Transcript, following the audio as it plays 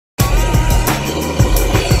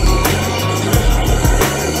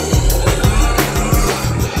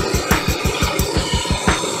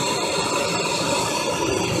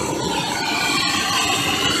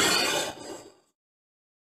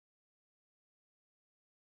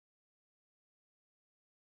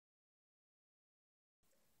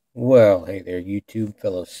Well, hey there, YouTube,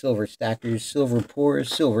 fellow silver stackers, silver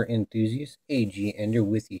pourers, silver enthusiasts. AG Ender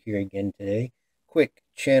with you here again today. Quick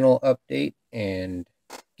channel update and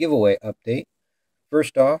giveaway update.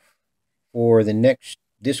 First off, for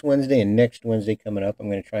this Wednesday and next Wednesday coming up, I'm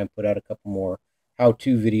going to try and put out a couple more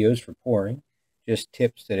how-to videos for pouring. Just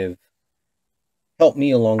tips that have helped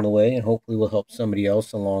me along the way and hopefully will help somebody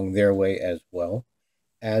else along their way as well.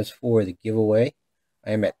 As for the giveaway,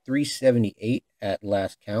 I am at 378 at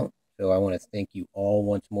last count. So I want to thank you all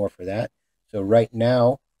once more for that. So right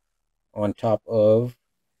now, on top of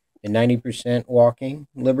the 90% walking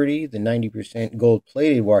Liberty, the 90%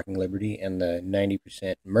 gold-plated walking Liberty, and the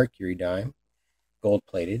 90% Mercury dime,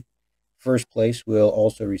 gold-plated, first place will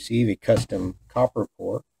also receive a custom copper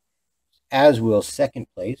pour, as will second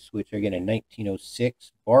place, which are again a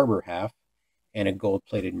 1906 Barber half and a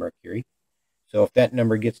gold-plated Mercury. So if that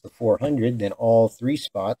number gets to 400, then all three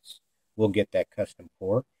spots will get that custom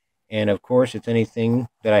pour. And of course, it's anything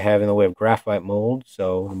that I have in the way of graphite mold.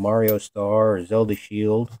 So Mario Star or Zelda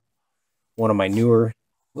Shield, one of my newer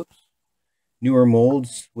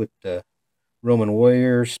molds with the Roman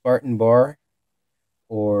Warrior Spartan bar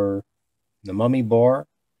or the Mummy bar.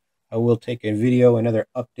 I will take a video, another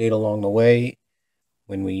update along the way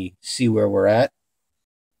when we see where we're at.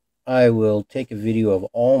 I will take a video of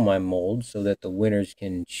all my molds so that the winners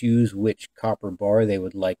can choose which copper bar they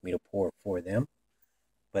would like me to pour for them.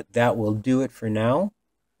 But that will do it for now.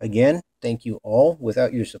 Again, thank you all.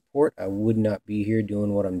 Without your support, I would not be here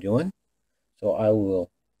doing what I'm doing. So I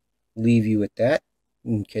will leave you with that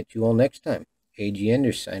and catch you all next time. AG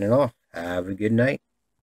Ender signing off. Have a good night.